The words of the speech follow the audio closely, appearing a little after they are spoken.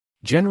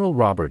General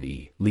Robert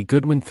E. Lee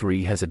Goodwin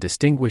III has a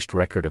distinguished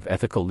record of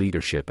ethical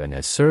leadership and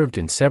has served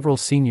in several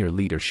senior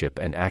leadership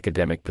and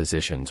academic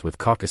positions with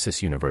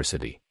Caucasus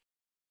University.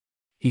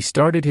 He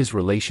started his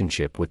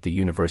relationship with the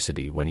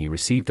university when he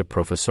received a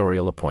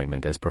professorial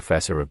appointment as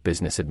Professor of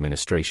Business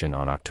Administration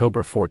on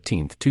October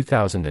 14,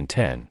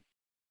 2010.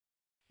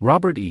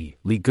 Robert E.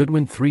 Lee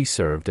Goodwin III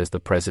served as the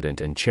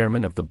President and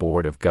Chairman of the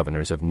Board of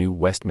Governors of New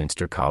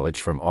Westminster College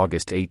from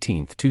August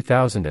 18,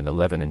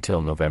 2011 until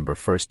November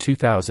 1,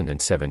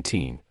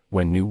 2017,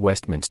 when New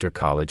Westminster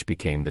College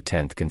became the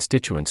 10th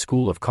constituent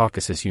school of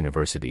Caucasus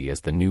University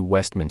as the New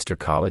Westminster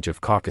College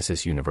of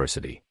Caucasus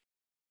University.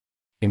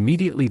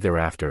 Immediately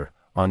thereafter,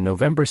 on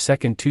November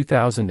 2,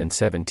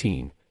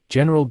 2017,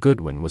 General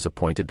Goodwin was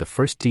appointed the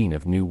first Dean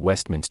of New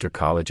Westminster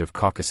College of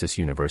Caucasus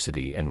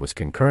University and was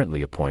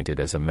concurrently appointed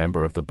as a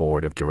member of the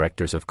Board of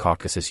Directors of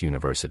Caucasus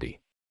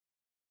University.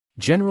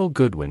 General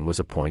Goodwin was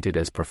appointed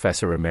as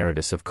Professor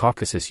Emeritus of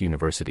Caucasus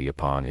University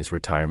upon his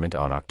retirement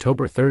on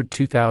October 3,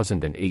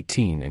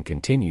 2018 and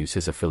continues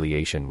his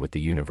affiliation with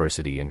the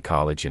university and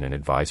college in an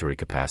advisory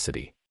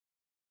capacity.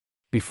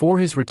 Before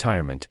his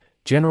retirement,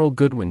 General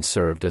Goodwin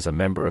served as a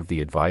member of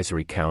the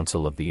Advisory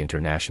Council of the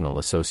International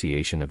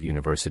Association of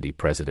University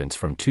Presidents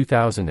from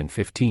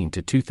 2015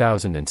 to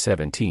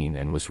 2017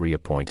 and was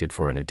reappointed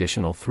for an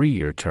additional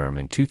 3-year term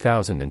in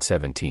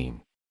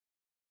 2017.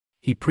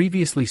 He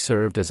previously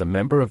served as a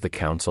member of the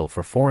Council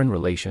for Foreign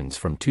Relations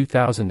from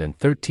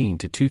 2013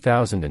 to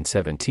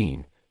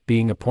 2017,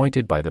 being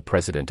appointed by the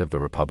President of the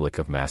Republic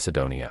of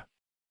Macedonia.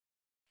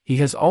 He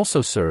has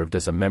also served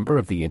as a member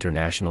of the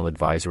International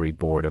Advisory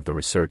Board of the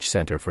Research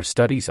Center for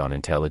Studies on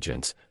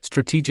Intelligence,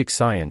 Strategic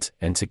Science,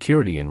 and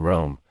Security in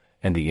Rome,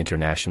 and the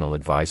International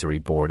Advisory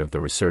Board of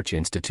the Research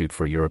Institute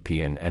for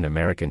European and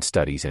American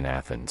Studies in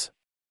Athens.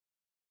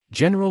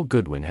 General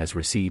Goodwin has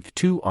received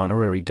 2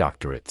 honorary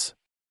doctorates.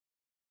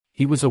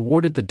 He was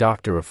awarded the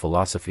Doctor of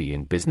Philosophy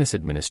in Business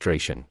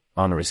Administration,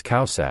 honoris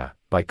causa,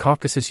 by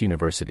Caucasus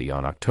University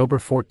on October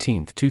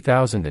 14,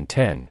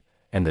 2010,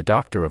 and the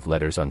Doctor of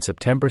Letters on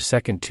September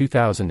 2,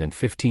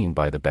 2015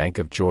 by the Bank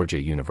of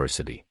Georgia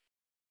University.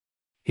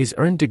 His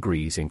earned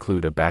degrees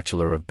include a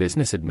Bachelor of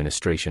Business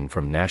Administration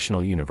from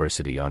National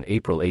University on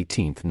April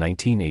 18,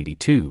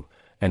 1982,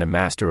 and a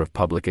Master of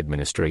Public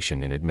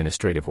Administration in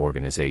Administrative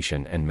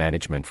Organization and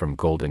Management from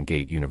Golden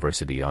Gate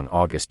University on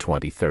August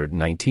 23,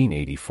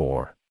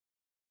 1984.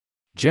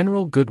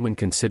 General Goodwin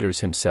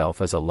considers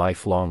himself as a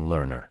lifelong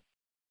learner.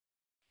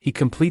 He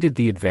completed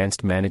the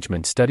Advanced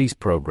Management Studies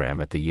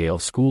program at the Yale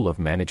School of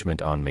Management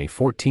on May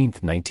 14,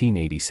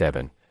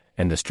 1987,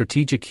 and the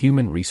Strategic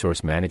Human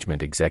Resource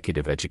Management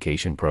Executive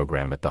Education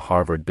program at the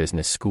Harvard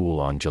Business School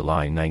on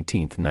July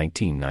 19,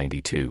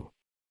 1992.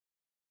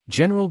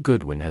 General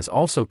Goodwin has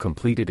also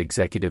completed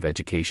executive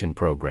education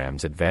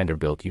programs at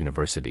Vanderbilt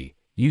University,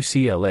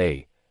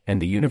 UCLA,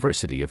 and the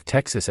University of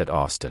Texas at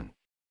Austin.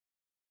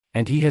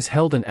 And he has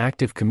held an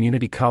active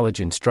community college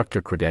instructor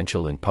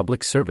credential in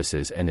public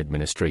services and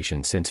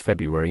administration since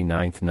February 9,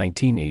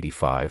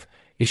 1985,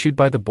 issued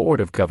by the Board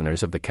of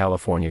Governors of the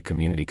California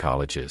Community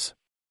Colleges.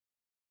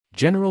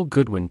 General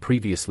Goodwin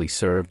previously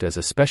served as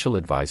a special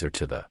advisor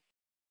to the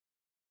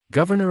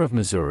Governor of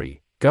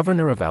Missouri,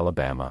 Governor of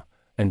Alabama,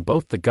 and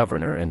both the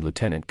Governor and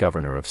Lieutenant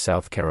Governor of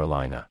South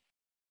Carolina.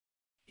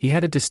 He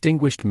had a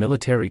distinguished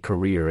military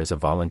career as a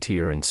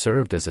volunteer and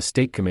served as a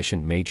State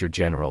Commissioned Major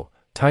General,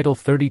 Title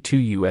 32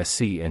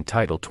 U.S.C. and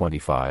Title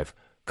 25,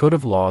 Code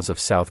of Laws of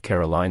South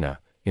Carolina,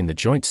 in the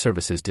Joint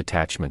Services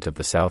Detachment of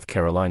the South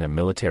Carolina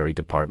Military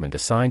Department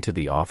assigned to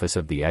the Office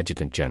of the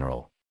Adjutant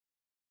General.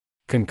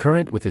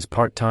 Concurrent with his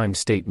part-time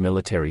state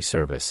military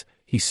service,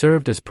 he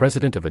served as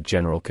president of a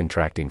general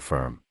contracting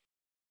firm.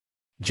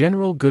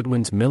 General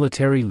Goodwin's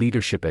military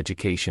leadership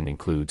education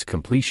includes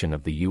completion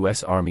of the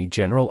U.S. Army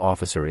General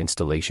Officer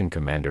Installation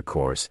Commander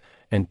course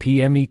and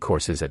PME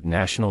courses at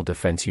National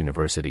Defense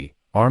University,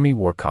 Army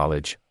War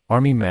College,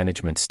 Army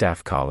Management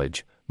Staff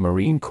College,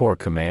 Marine Corps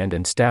Command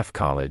and Staff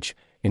College,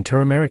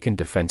 Inter-American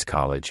Defense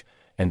College,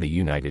 and the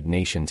United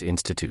Nations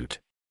Institute.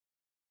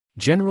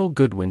 General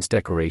Goodwin's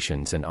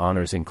decorations and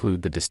honors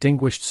include the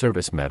Distinguished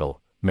Service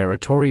Medal,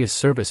 Meritorious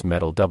Service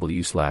Medal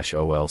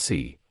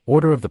W/OLC,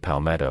 Order of the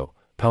Palmetto,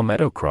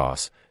 Palmetto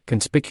Cross,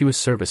 Conspicuous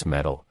Service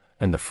Medal,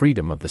 and the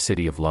Freedom of the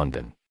City of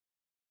London.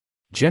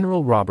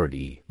 General Robert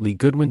E. Lee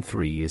Goodwin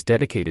III is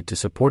dedicated to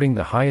supporting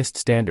the highest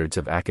standards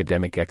of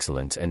academic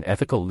excellence and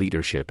ethical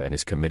leadership and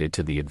is committed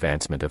to the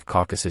advancement of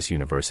Caucasus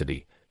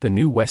University, the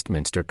New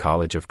Westminster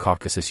College of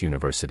Caucasus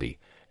University,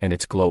 and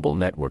its global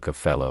network of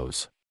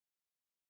fellows.